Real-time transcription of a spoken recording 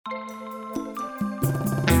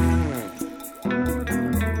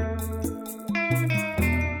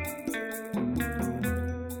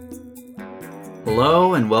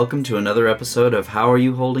Hello, and welcome to another episode of How Are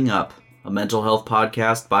You Holding Up? A mental health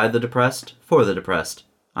podcast by the depressed, for the depressed.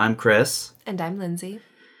 I'm Chris. And I'm Lindsay.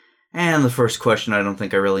 And the first question I don't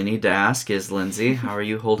think I really need to ask is, Lindsay, how are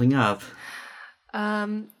you holding up?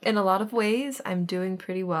 In a lot of ways, I'm doing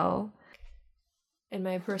pretty well. In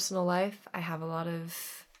my personal life, I have a lot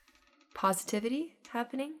of positivity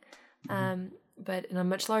happening. But in a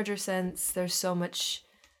much larger sense, there's so much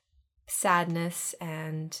sadness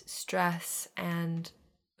and stress and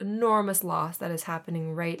enormous loss that is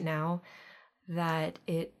happening right now that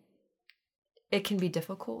it can be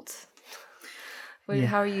difficult. Yeah.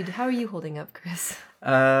 How are you holding up, Chris?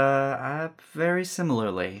 Very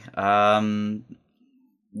similarly.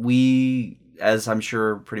 We, as I'm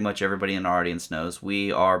sure pretty much everybody in our audience knows,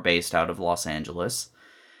 we are based out of Los Angeles.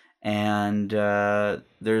 And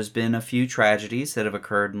there's been a few tragedies that have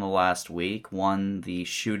occurred in the last week. One, the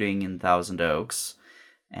shooting in Thousand Oaks.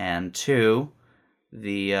 And two,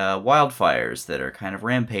 the wildfires that are kind of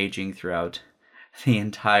rampaging throughout the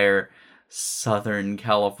entire Southern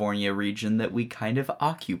California region that we kind of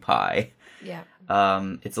occupy. Yeah.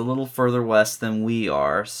 It's a little further west than we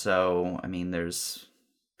are, so, I mean, there's...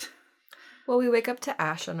 Well, we wake up to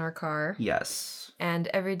ash on our car. Yes. And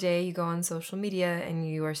every day you go on social media and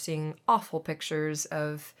you are seeing awful pictures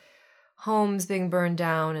of homes being burned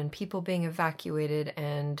down and people being evacuated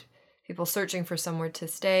and people searching for somewhere to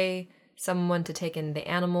stay, someone to take in the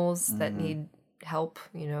animals that need help,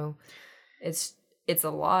 you know. It's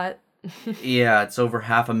a lot. Yeah, it's over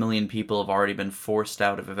 500,000 people have already been forced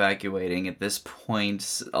out of evacuating at this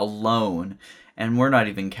point alone. And we're not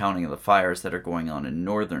even counting the fires that are going on in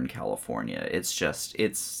Northern California. It's just,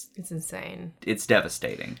 it's insane. It's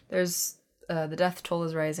devastating. There's, the death toll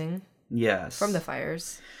is rising. Yes. From the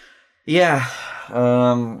fires. Yeah.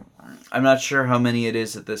 I'm not sure how many it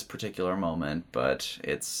is at this particular moment, but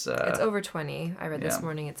it's... it's over 20. I read this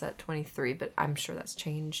morning it's at 23, but I'm sure that's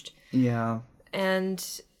changed. Yeah.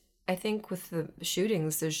 And I think with the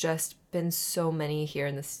shootings, there's just been so many here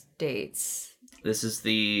in the States. This is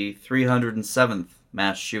the 307th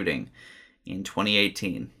mass shooting in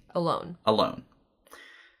 2018. Alone.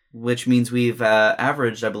 Which means we've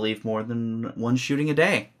averaged, I believe, more than one shooting a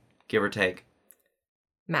day, give or take.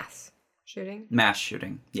 Mass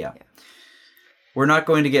shooting, yeah. We're not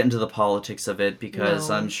going to get into the politics of it because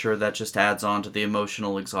No. I'm sure that just adds on to the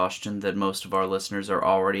emotional exhaustion that most of our listeners are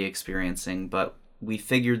already experiencing, but we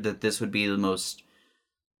figured that this would be the most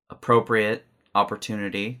appropriate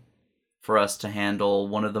opportunity for us to handle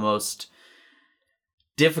one of the most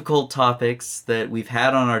difficult topics that we've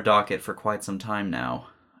had on our docket for quite some time now.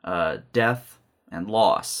 Death and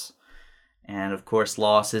loss. And of course,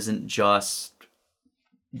 loss isn't just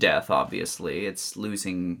death, obviously. It's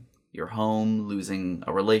losing your home, losing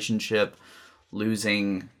a relationship,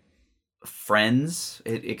 losing friends.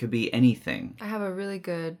 It could be anything. I have a really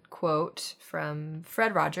good quote from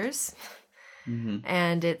Fred Rogers.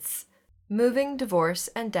 And it's, "Moving, divorce,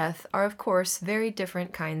 and death are, of course, very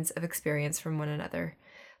different kinds of experience from one another.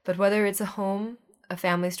 But whether it's a home, a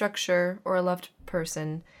family structure, or a loved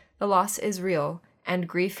person, the loss is real, and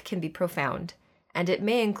grief can be profound. And it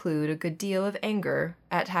may include a good deal of anger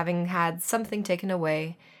at having had something taken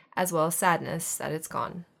away, as well as sadness that it's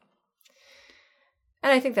gone."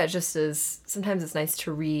 And I think that just is, sometimes it's nice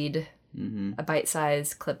to read a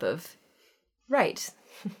bite-sized clip of, right.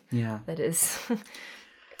 Yeah. That is...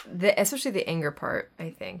 especially the anger part, I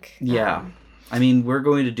think. Yeah. I mean, we're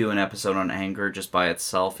going to do an episode on anger just by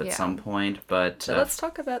itself at some point, but... So let's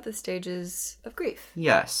talk about the stages of grief.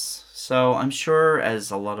 Yes. So I'm sure, as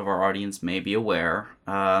a lot of our audience may be aware,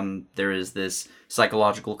 there is this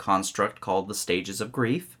psychological construct called the stages of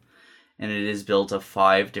grief, and it is built of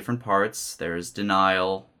 5 different parts. There's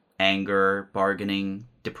denial, anger, bargaining,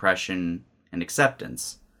 depression, and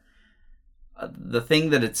acceptance. The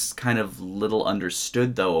thing that it's kind of little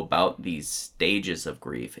understood, though, about these stages of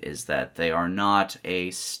grief is that they are not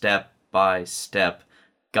a step-by-step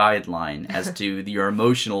guideline as to your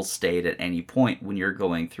emotional state at any point when you're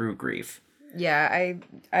going through grief. Yeah,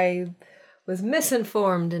 I was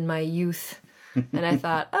misinformed in my youth, and I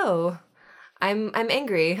thought, oh, I'm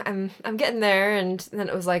angry, I'm getting there, and then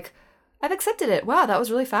it was like, I've accepted it. Wow, that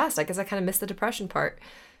was really fast. I guess I kind of missed the depression part.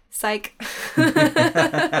 Psych.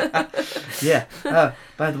 Yeah.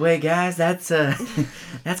 By the way, guys, that's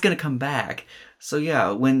gonna come back. So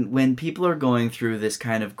yeah, when people are going through this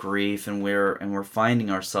kind of grief and we're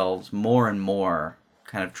finding ourselves more and more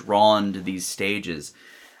kind of drawn to these stages,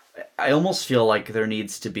 I almost feel like there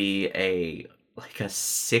needs to be a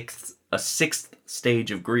sixth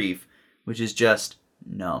stage of grief, which is just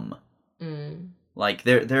numb. Like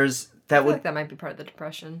there's I feel like that might be part of the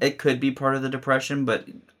depression. It could be part of the depression, but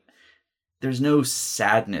there's no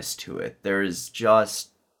sadness to it. There's just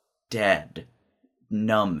dead,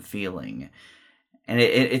 numb feeling. And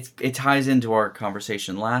it ties into our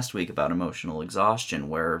conversation last week about emotional exhaustion,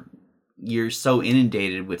 where you're so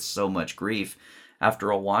inundated with so much grief. After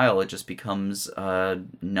a while, it just becomes a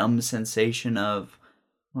numb sensation of,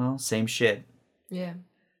 well, same shit. Yeah.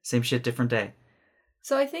 Same shit, different day.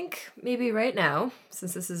 So I think maybe right now,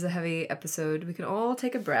 since this is a heavy episode, we can all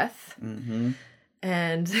take a breath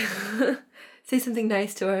and say something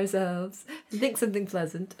nice to ourselves and think something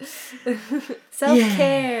pleasant.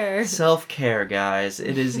 Self-care. Yeah. Self-care, guys.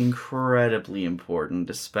 It is incredibly important,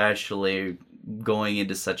 especially going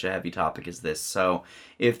into such a heavy topic as this. So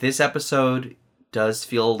if this episode does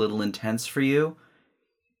feel a little intense for you,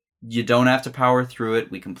 you don't have to power through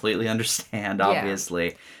it. We completely understand, obviously.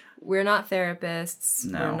 Yeah. We're not therapists.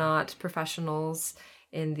 No. We're not professionals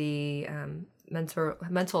in the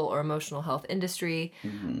mental or emotional health industry.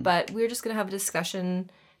 But we're just going to have a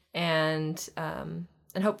discussion and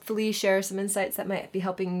hopefully share some insights that might be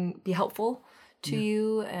helpful to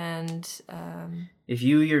you. And if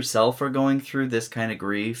you yourself are going through this kind of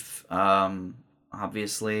grief,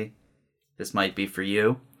 obviously this might be for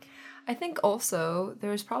you. I think also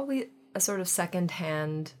there's probably a sort of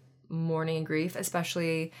secondhand mourning grief,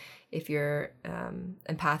 especially if you're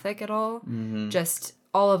empathic at all. Just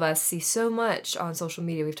all of us see so much on social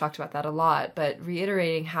media. We've talked about that a lot, but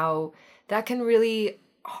reiterating how that can really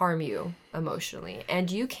harm you emotionally. And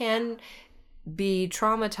you can be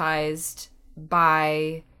traumatized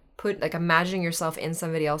by imagining yourself in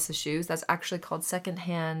somebody else's shoes. That's actually called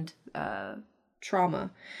secondhand trauma.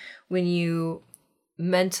 When you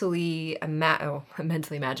mentally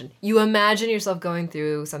imagine. You imagine yourself going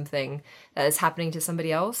through something that is happening to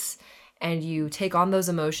somebody else, and you take on those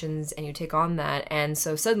emotions and you take on that, and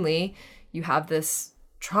so suddenly you have this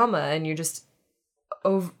trauma and you're just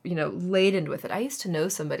laden with it. I used to know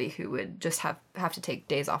somebody who would just have to take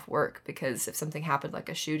days off work because if something happened, like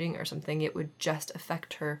a shooting or something, it would just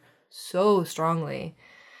affect her so strongly.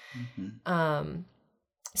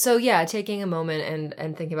 So yeah, taking a moment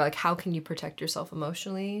and thinking about how can you protect yourself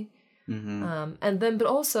emotionally, but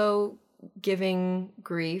also giving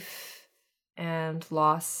grief and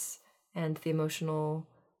loss and the emotional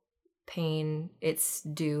pain its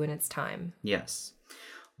due and its time. Yes.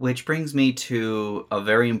 Which brings me to a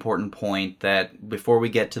very important point that before we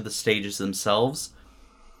get to the stages themselves,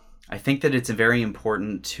 I think that it's very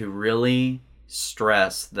important to really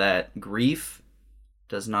stress that grief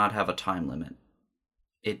does not have a time limit.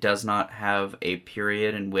 It does not have a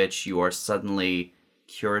period in which you are suddenly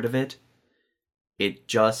cured of it. It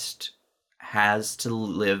just has to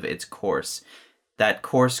live its course. That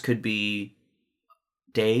course could be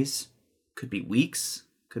days, could be weeks,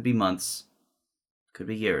 could be months, could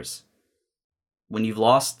be years. When you've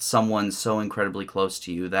lost someone so incredibly close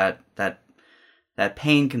to you, that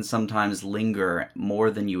pain can sometimes linger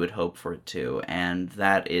more than you would hope for it to. And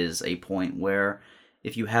that is a point where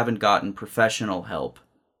if you haven't gotten professional help,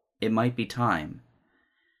 it might be time.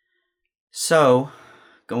 So,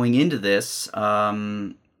 going into this,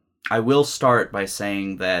 I will start by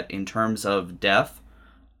saying that in terms of death,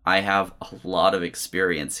 I have a lot of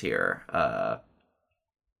experience here.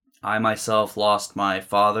 I myself lost my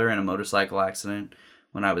father in a motorcycle accident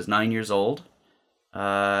when I was 9 years old.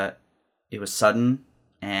 It was sudden,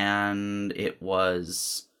 and it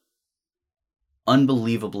was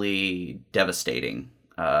unbelievably devastating.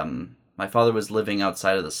 My father was living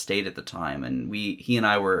outside of the state at the time, and he and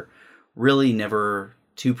I were really never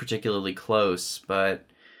too particularly close, but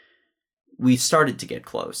we started to get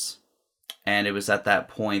close. And it was at that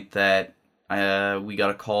point that we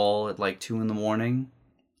got a call at like 2 a.m,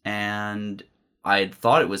 and I had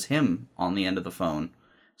thought it was him on the end of the phone.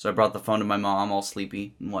 So I brought the phone to my mom, all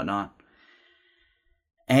sleepy and whatnot.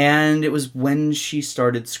 And it was when she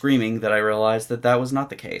started screaming that I realized that that was not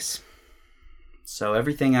the case. So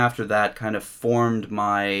everything after that kind of formed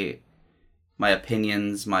my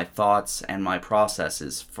opinions, my thoughts, and my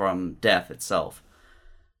processes from death itself.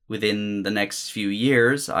 Within the next few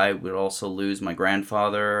years, I would also lose my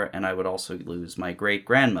grandfather, and I would also lose my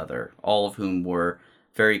great-grandmother, all of whom were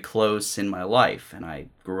very close in my life, and I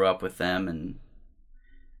grew up with them, and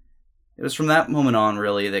it was from that moment on,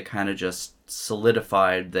 really, that kind of just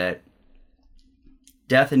solidified that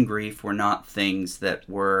death and grief were not things that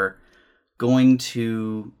were going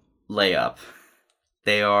to lay up.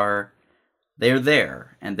 They are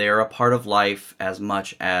there, and they are a part of life as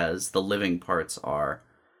much as the living parts are.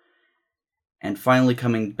 And finally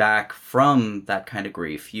coming back from that kind of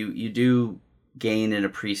grief, you do gain an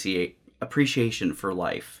appreciation for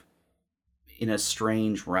life. in a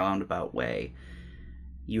strange roundabout way.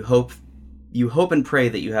 You hope and pray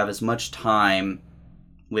that you have as much time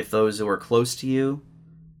with those who are close to you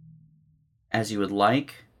as you would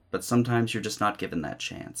like, but sometimes you're just not given that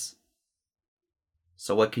chance.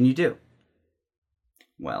 So what can you do?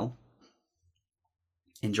 Well,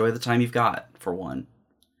 enjoy the time you've got, for one.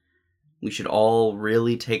 We should all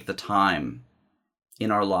really take the time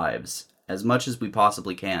in our lives, as much as we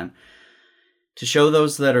possibly can, to show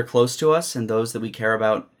those that are close to us and those that we care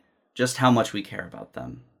about just how much we care about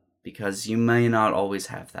them, because you may not always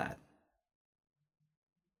have that.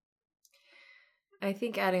 I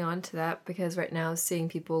think adding on to that, because right now seeing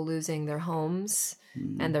people losing their homes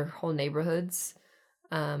and their whole neighborhoods,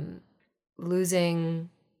 losing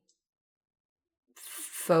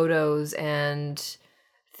photos and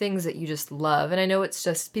things that you just love. And I know it's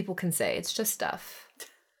just, people can say it's just stuff.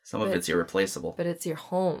 Some of it's irreplaceable. But it's your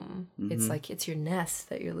home. It's like, it's your nest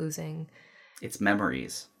that you're losing. It's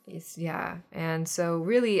memories. Yeah. And so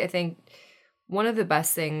really, I think one of the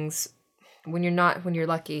best things when you're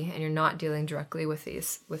lucky and you're not dealing directly with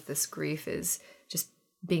this grief is just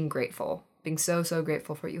being grateful, being so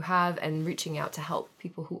grateful for what you have and reaching out to help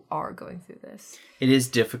people who are going through this. It is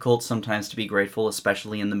difficult sometimes to be grateful,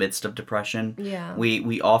 especially in the midst of depression. Yeah.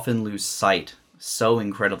 We often lose sight so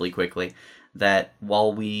incredibly quickly that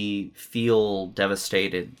while we feel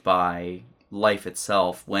devastated by life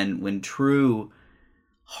itself, when true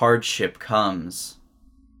hardship comes,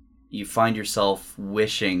 you find yourself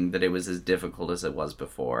wishing that it was as difficult as it was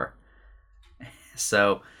before.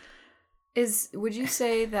 So, would you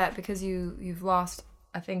say that because you've lost,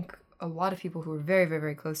 I think, a lot of people who are very, very,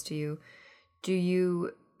 very close to you, do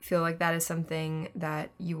you feel like that is something that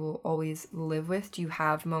you will always live with? Do you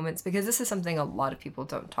have moments? Because this is something a lot of people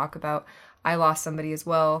don't talk about. I lost somebody as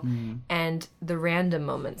well, and the random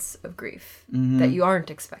moments of grief that you aren't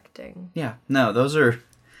expecting. Yeah, no, those are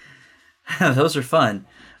those are fun.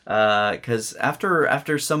 Because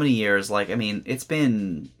after so many years, like, I mean, it's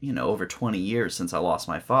been, over 20 years since I lost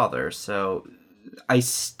my father, so I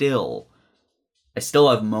still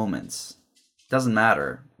have moments, doesn't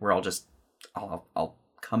matter, where I'll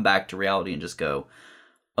come back to reality and just go,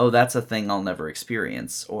 oh, that's a thing I'll never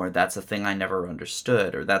experience, or that's a thing I never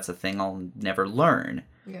understood, or that's a thing I'll never learn,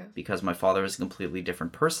 because my father is a completely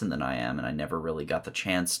different person than I am, and I never really got the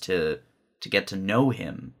chance to get to know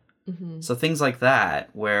him. So things like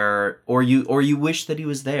that, or you wish that he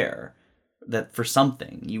was there, that for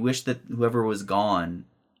something, you wish that whoever was gone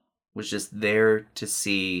was just there to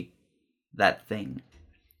see that thing.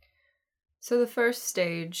 So the first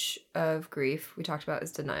stage of grief we talked about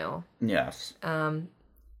is denial. Yes. And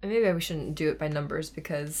maybe we shouldn't do it by numbers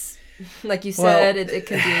because, like you said, it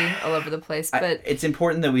can be all over the place. But it's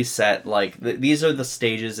important that we set, these are the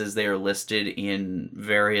stages as they are listed in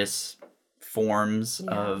various forms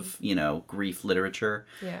of, grief literature.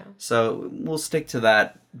 Yeah. So we'll stick to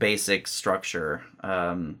that basic structure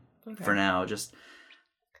for now. Just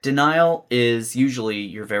denial is usually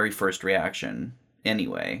your very first reaction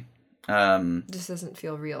anyway. Just doesn't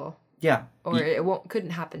feel real. Yeah. Or it couldn't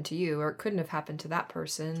happen to you, or it couldn't have happened to that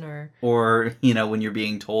person, or when you're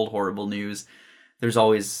being told horrible news, there's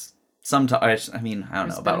always sometimes, I don't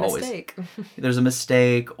know about always. There's a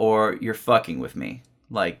mistake, or you're fucking with me.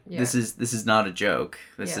 This is not a joke.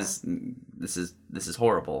 This is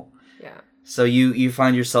horrible. Yeah. So you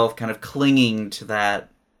find yourself kind of clinging to that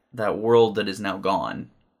world that is now gone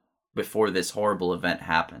before this horrible event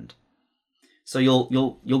happened. So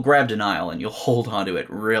you'll grab denial and you'll hold onto it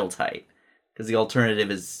real tight, because the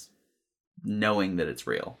alternative is knowing that it's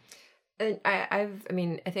real. And I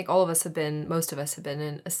think most of us have been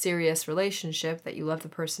in a serious relationship that you love the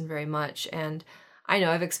person very much, and I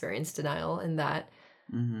know I've experienced denial in that.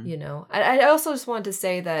 I also just wanted to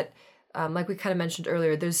say that, like we kind of mentioned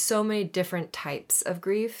earlier, there's so many different types of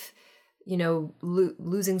grief.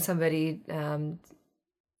 Losing somebody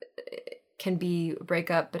can be a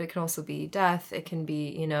breakup, but it can also be death. It can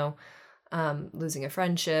be, losing a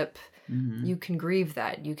friendship. You can grieve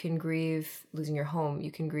that. You can grieve losing your home.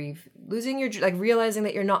 You can grieve losing realizing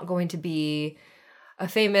that you're not going to be a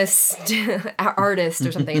famous artist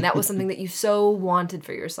or something. And that was something that you so wanted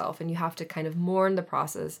for yourself. And you have to kind of mourn the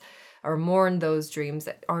process or mourn those dreams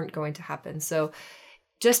that aren't going to happen. So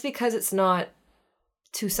just because it's not,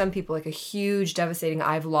 to some people, like a huge devastating,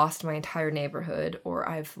 I've lost my entire neighborhood, or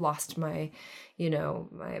I've lost my,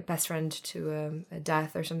 my best friend to a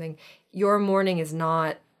death or something, your mourning is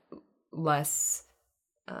not less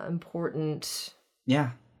important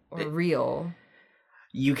or real.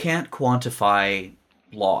 You can't quantify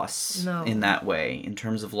loss in that way, in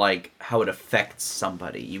terms of like how it affects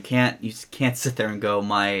somebody. You can't sit there and go,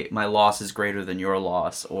 my loss is greater than your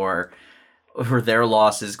loss, or their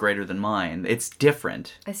loss is greater than mine. It's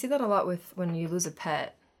different. I see that a lot with when you lose a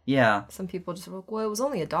pet. Yeah. Some people just like, well, it was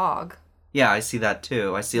only a dog. Yeah, I see that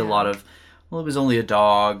too. I see a lot of, well, it was only a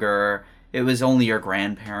dog, or it was only your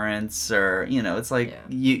grandparents, or, you know, it's like,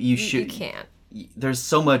 you should... You can't. There's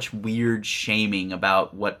so much weird shaming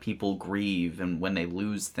about what people grieve and when they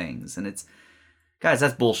lose things, and it's... Guys,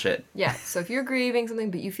 that's bullshit. Yeah, so if you're grieving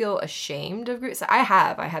something, but you feel ashamed of grieving... So I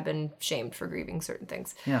have been shamed for grieving certain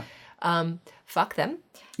things. Yeah. Fuck them.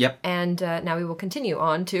 Yep. And now we will continue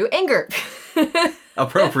on to anger.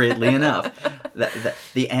 Appropriately enough.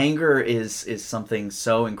 The anger is something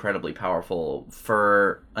so incredibly powerful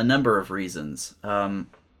for a number of reasons.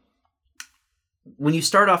 When you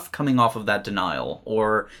start off coming off of that denial,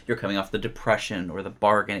 or you're coming off the depression or the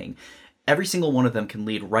bargaining, every single one of them can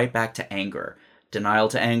lead right back to anger. Denial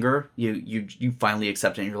to anger, you finally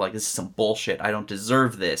accept it and you're like, this is some bullshit, I don't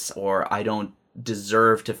deserve this, or I don't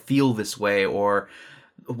deserve to feel this way, or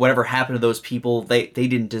whatever happened to those people, they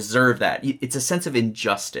didn't deserve that. It's a sense of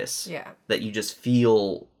injustice that you just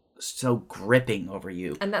feel so gripping over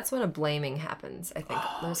you. And that's when a blaming happens, I think.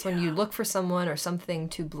 That's when you look for someone or something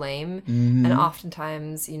to blame, and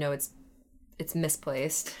oftentimes, you know, it's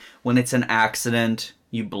misplaced. When it's an accident,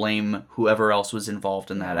 you blame whoever else was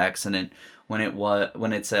involved in that accident. When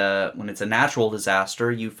it's a natural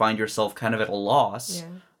disaster, you find yourself kind of at a loss,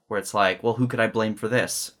 where it's like, well, who could I blame for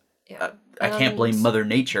this? Yeah. I can't blame Mother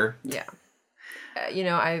Nature. Yeah. You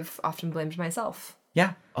know, I've often blamed myself.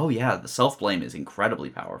 Yeah. Oh, yeah. The self-blame is incredibly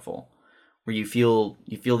powerful, where you feel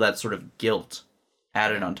that sort of guilt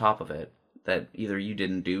added on top of it, that either you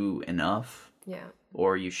didn't do enough,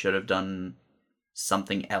 or you should have done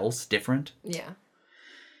something else different. Yeah.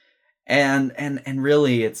 And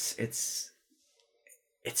really, it's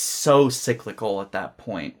so cyclical at that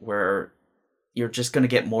point, where you're just going to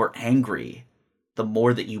get more angry the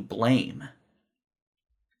more that you blame.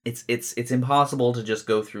 It's impossible to just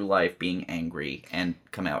go through life being angry and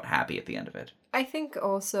come out happy at the end of it. I think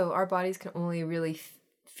also our bodies can only really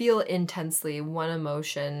feel intensely one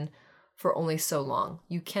emotion for only so long.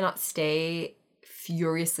 You cannot stay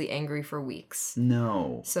furiously angry for weeks.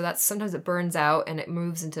 No. So that's sometimes it burns out and it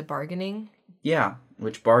moves into bargaining. Yeah,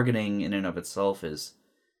 which bargaining in and of itself is...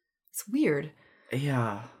 It's weird.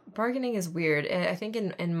 Yeah. Bargaining is weird. I think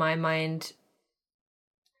in my mind...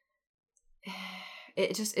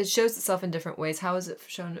 It shows itself in different ways. How has it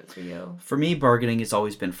shown it for you? For me, bargaining has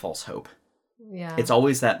always been false hope. Yeah. It's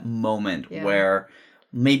always that moment where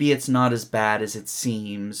maybe it's not as bad as it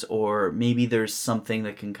seems, or maybe there's something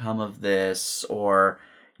that can come of this, or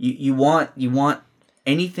you want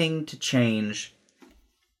anything to change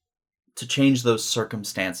those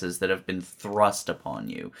circumstances that have been thrust upon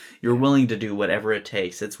you. You're willing to do whatever it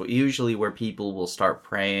takes. It's usually where people will start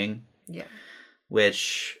praying. Yeah.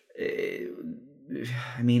 Which...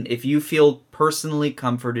 I mean, if you feel personally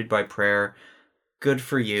comforted by prayer, good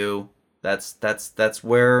for you. That's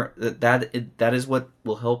where that is what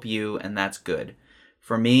will help you, and that's good.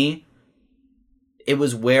 For me, it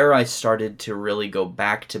was where I started to really go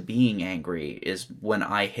back to being angry, is when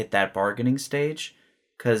I hit that bargaining stage,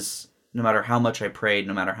 because no matter how much I prayed,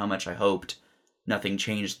 no matter how much I hoped, nothing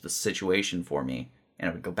changed the situation for me, and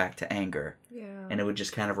I would go back to anger. Yeah. And it would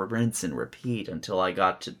just kind of rinse and repeat until I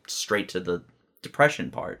got straight to the depression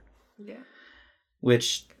part. Yeah.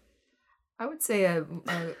 Which... I would say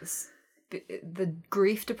the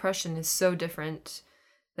grief depression is so different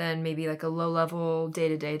than maybe like a low-level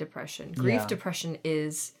day-to-day depression. Grief depression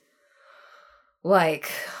is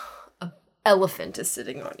like an elephant is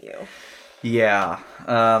sitting on you. Yeah.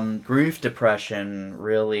 Grief depression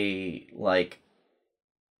really, like...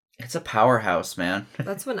 It's a powerhouse, man.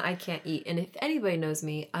 That's when I can't eat. And if anybody knows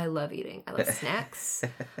me, I love eating. I love snacks.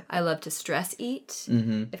 I love to stress eat.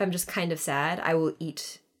 Mm-hmm. If I'm just kind of sad, I will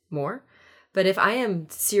eat more. But if I am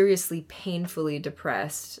seriously, painfully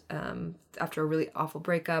depressed, after a really awful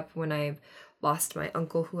breakup, when I lost my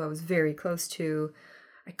uncle who I was very close to,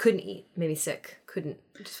 I couldn't eat. Made me sick. I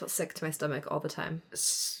just felt sick to my stomach all the time.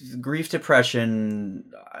 Grief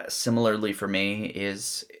depression, similarly for me,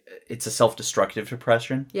 it's a self-destructive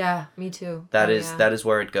depression. Yeah, me too. That is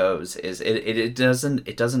where it goes. It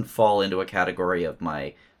doesn't fall into a category of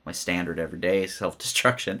my standard everyday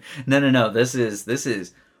self-destruction. No. This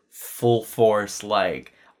is full force,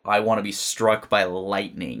 like I want to be struck by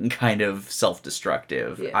lightning kind of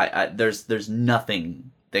self-destructive. Yeah. There's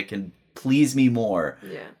nothing that can please me more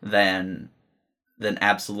than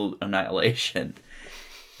absolute annihilation.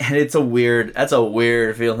 And that's a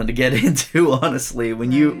weird feeling to get into, honestly,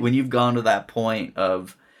 when you've gone to that point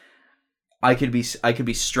of I could be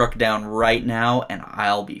struck down right now and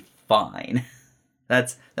I'll be fine.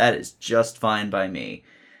 That is just fine by me.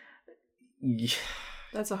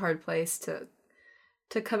 That's a hard place to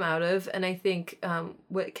come out of, and I think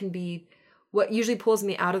what usually pulls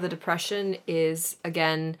me out of the depression is,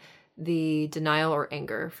 again, the denial or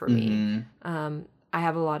anger for me. I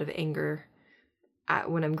have a lot of anger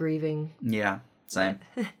when I'm grieving. Yeah, same.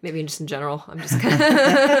 Maybe just in general. I'm just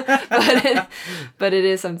but it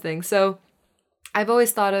is something. So I've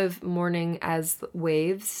always thought of mourning as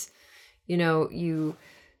waves. You know, you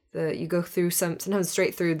go through sometimes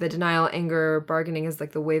straight through the denial, anger, bargaining is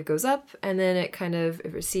like the wave goes up and then it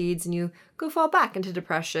recedes and you fall back into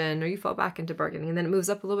depression or you fall back into bargaining and then it moves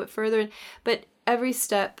up a little bit further. But every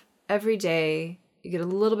step, every day, you get a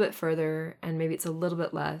little bit further and maybe it's a little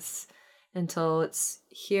bit less until it's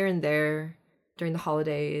here and there during the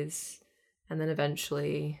holidays. And then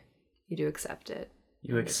eventually you do accept it.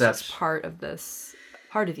 You accept. It's part of this,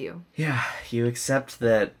 part of you. Yeah, you accept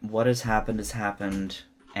that what has happened.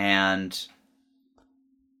 And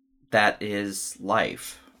that is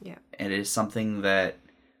life. Yeah. It is something that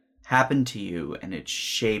happened to you and it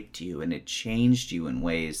shaped you and it changed you in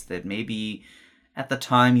ways that maybe at the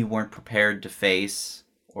time you weren't prepared to face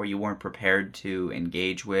or you weren't prepared to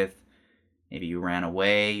engage with. Maybe you ran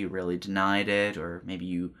away, you really denied it, or maybe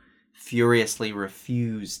you furiously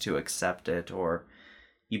refused to accept it, or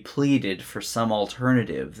you pleaded for some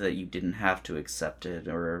alternative that you didn't have to accept it,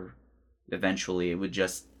 or eventually it would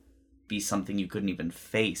just be something you couldn't even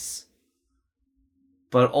face.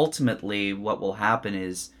 But ultimately, what will happen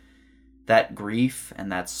is that grief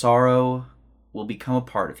and that sorrow will become a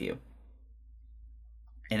part of you.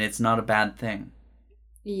 And it's not a bad thing.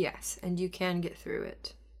 Yes, and you can get through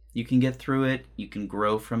it. You can get through it, you can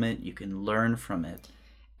grow from it, you can learn from it.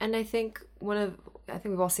 And I think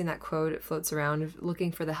we've all seen that quote, it floats around,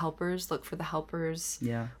 looking for the helpers, look for the helpers.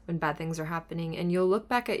 Yeah. When bad things are happening. And you'll look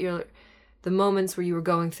back at the moments where you were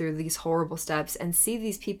going through these horrible steps and see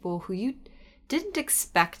these people who you didn't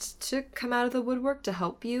expect to come out of the woodwork to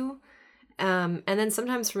help you. And then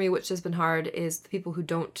sometimes for me, which has been hard, is the people who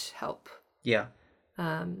don't help. Yeah.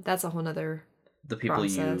 That's a whole nother the people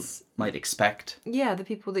process. You might expect. Yeah, the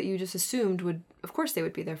people that you just assumed of course they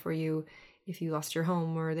would be there for you if you lost your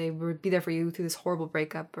home, or they would be there for you through this horrible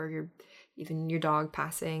breakup, or even your dog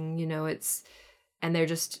passing, and they're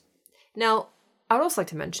just... Now, I would also like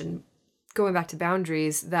to mention, going back to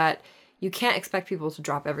boundaries, that you can't expect people to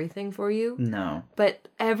drop everything for you. No. But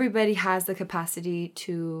everybody has the capacity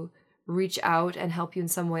to reach out and help you in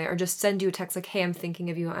some way, or just send you a text like, hey, I'm thinking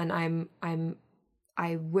of you, and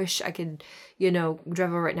I wish I could, drive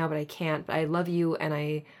over right now, but I can't. But I love you,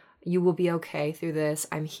 and you will be okay through this.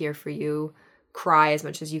 I'm here for you. Cry as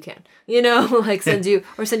much as you can, like send you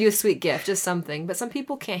a sweet gift, just something. But some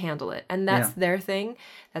people can't handle it, and that's their thing.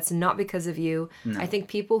 That's not because of you. No. I think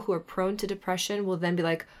people who are prone to depression will then be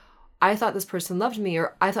like, I thought this person loved me,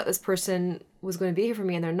 or I thought this person was going to be here for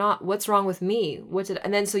me, and they're not. What's wrong with me?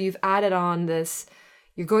 And then so you've added on this,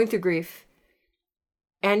 you're going through grief,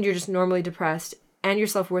 and you're just normally depressed, and your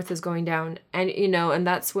self-worth is going down, and and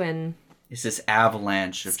that's when it's this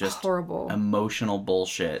avalanche of just horrible emotional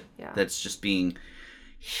bullshit that's just being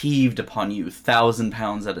heaved upon you 1,000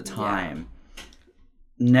 pounds at a time. Yeah.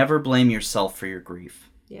 Never blame yourself for your grief.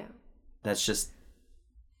 Yeah. That's just,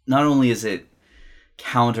 not only is it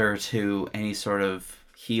counter to any sort of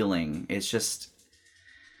healing, it's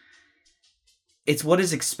what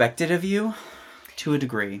is expected of you to a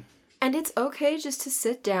degree. And it's okay just to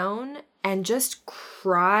sit down and just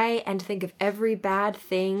cry and think of every bad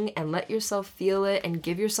thing and let yourself feel it and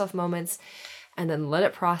give yourself moments and then let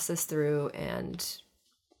it process through and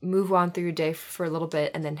move on through your day for a little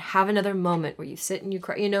bit and then have another moment where you sit and you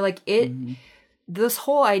cry. This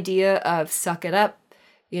whole idea of suck it up,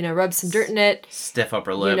 rub some dirt in it. Stiff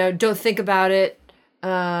upper lip. Don't think about it.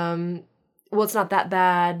 Well, it's not that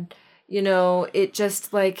bad. It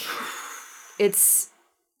just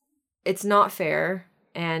it's not fair.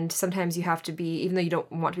 And sometimes you have to be, even though you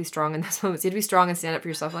don't want to be strong in those moments, you have to be strong and stand up for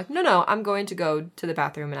yourself. Like, no, I'm going to go to the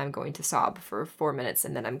bathroom and I'm going to sob for 4 minutes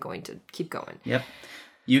and then I'm going to keep going. Yep.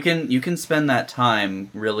 You can spend that time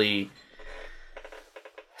really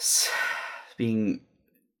being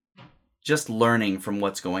just learning from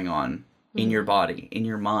what's going on in your body, in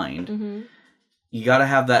your mind. Mm-hmm. You got to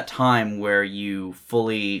have that time where you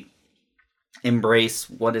fully embrace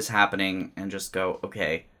what is happening and just go,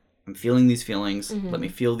 okay, I'm feeling these feelings. Mm-hmm. Let me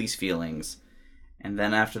feel these feelings. And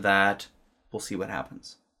then after that, we'll see what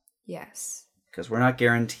happens. Yes. because we're not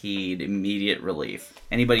guaranteed immediate relief.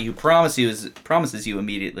 Anybody who promises you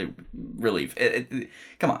immediate relief,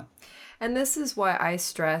 come on. And this is why I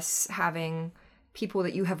stress having people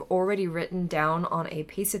that you have already written down on a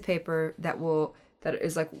piece of paper that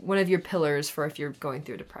is like one of your pillars for if you're going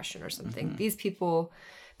through depression or something. Mm-hmm. These people,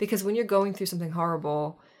 because when you're going through something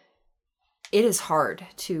horrible, it is hard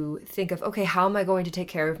to think of, okay, how am I going to take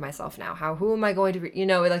care of myself now? Who am I going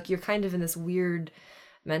to, like you're kind of in this weird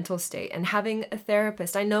mental state. And having a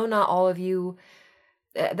therapist, I know not all of you,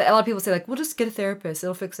 a lot of people say like, well, just get a therapist,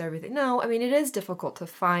 it'll fix everything. No, I mean, it is difficult to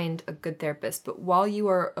find a good therapist, but while you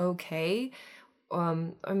are okay, I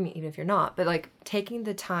mean, even if you're not, but like taking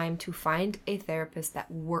the time to find a therapist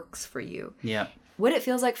that works for you. Yeah. What it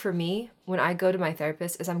feels like for me when I go to my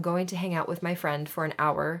therapist is I'm going to hang out with my friend for an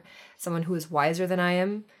hour, someone who is wiser than I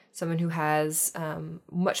am, someone who has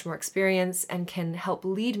much more experience and can help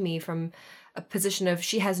lead me from a position of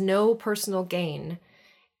she has no personal gain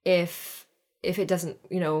if it doesn't,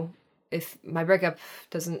 if my breakup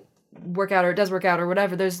doesn't work out or it does work out or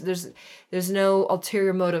whatever, there's no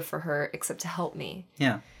ulterior motive for her except to help me.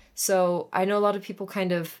 Yeah. So I know a lot of people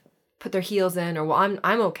kind of put their heels in, or well,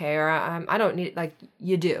 I'm okay, or I don't need, like,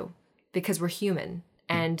 you do, because we're human.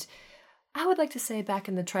 And I would like to say back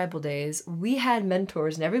in the tribal days, we had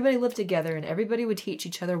mentors and everybody lived together and everybody would teach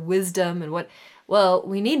each other wisdom and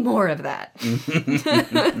we need more of that.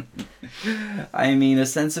 I mean, a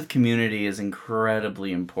sense of community is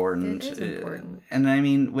incredibly important. It is important. And I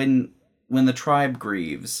mean, when the tribe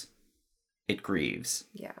grieves, it grieves.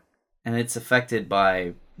 Yeah. And it's affected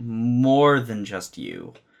by more than just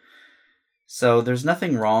you. So there's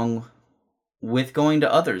nothing wrong with going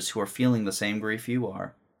to others who are feeling the same grief you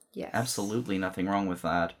are. Yes. Absolutely nothing wrong with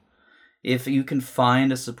that. If you can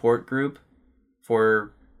find a support group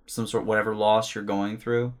for some sort, whatever loss you're going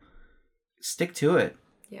through, stick to it.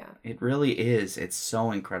 Yeah. It really is. It's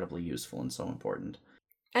so incredibly useful and so important.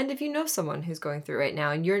 And if you know someone who's going through right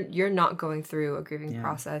now and you're not going through a grieving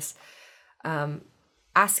process,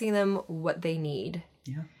 asking them what they need.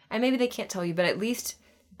 Yeah. And maybe they can't tell you, but at least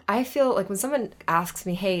I feel like when someone asks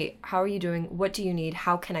me, hey, how are you doing? What do you need?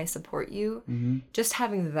 How can I support you? Mm-hmm. Just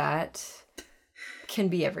having that can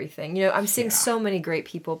be everything. I'm seeing so many great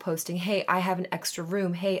people posting, hey, I have an extra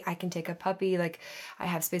room. Hey, I can take a puppy. Like, I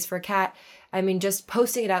have space for a cat. I mean, just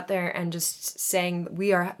posting it out there and just saying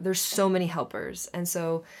there's so many helpers. And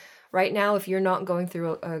so right now, if you're not going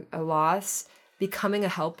through a loss, becoming a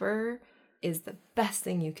helper is the best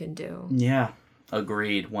thing you can do. Yeah,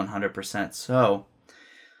 agreed, 100%. So,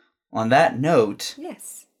 on that note,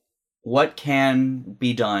 yes, what can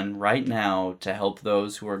be done right now to help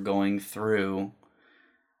those who are going through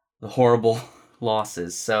the horrible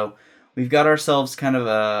losses? So we've got ourselves kind of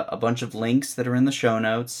a bunch of links that are in the show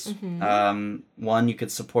notes. Mm-hmm. One, you could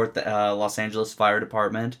support the Los Angeles Fire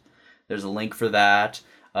Department. There's a link for that.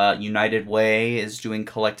 United Way is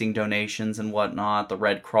collecting donations and whatnot. The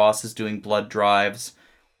Red Cross is doing blood drives.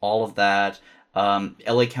 All of that.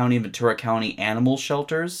 LA County and Ventura County animal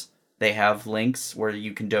shelters, they have links where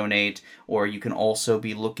you can donate, or you can also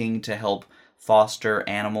be looking to help foster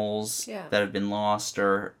animals that have been lost,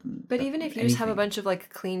 or but even if you just have a bunch of like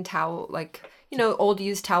clean towel, like old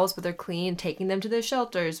used towels, but they're clean, taking them to the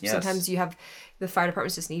shelters. Yes. Sometimes you have the fire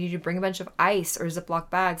departments just need you to bring a bunch of ice or Ziploc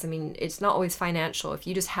bags. I mean, it's not always financial. If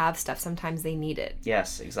you just have stuff, sometimes they need it.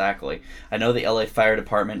 Yes, exactly. I know the LA Fire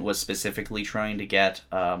Department was specifically trying to get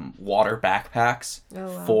water backpacks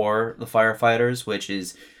for the firefighters, which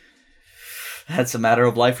is that's a matter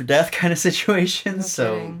of life or death kind of situation. No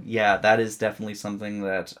so kidding. Yeah, that is definitely something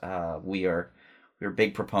that we're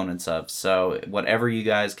big proponents of. So whatever you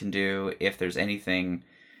guys can do, if there's anything,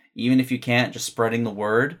 even if you can't, just spreading the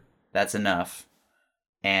word, that's enough.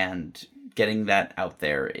 And getting that out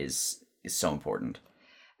there is so important.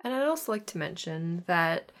 And I'd also like to mention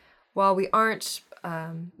that while we aren't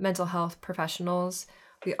mental health professionals,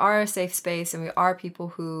 we are a safe space and we are people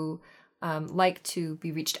who like to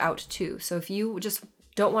be reached out to. So if you just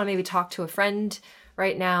don't want to maybe talk to a friend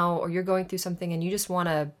right now, or you're going through something and you just want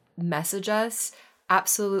to message us,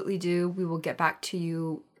 absolutely do. We will get back to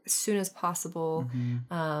you as soon as possible.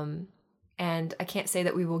 Mm-hmm. And I can't say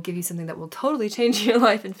that we will give you something that will totally change your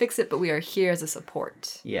life and fix it, but we are here as a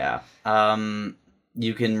support. Yeah.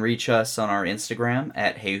 You can reach us on our Instagram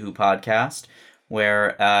at Hey Who Podcast,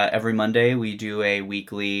 where every Monday we do a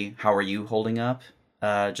weekly How Are You Holding Up?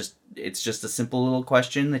 It's just a simple little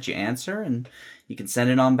question that you answer, and you can send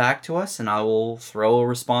it on back to us, and I will throw a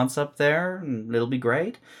response up there, and it'll be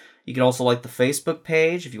great. You can also like the Facebook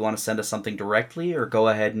page if you want to send us something directly, or go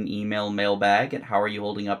ahead and email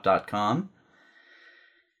mailbag@howareYouHoldingUp.com.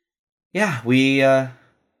 Yeah, we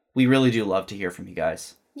we really do love to hear from you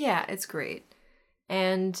guys. Yeah, it's great.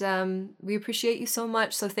 And we appreciate you so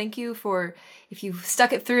much. So thank you if you've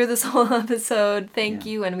stuck it through this whole episode, thank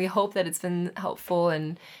you. And we hope that it's been helpful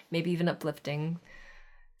and maybe even uplifting.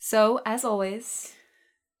 So, as always,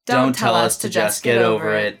 don't tell us to just get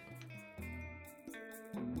over it.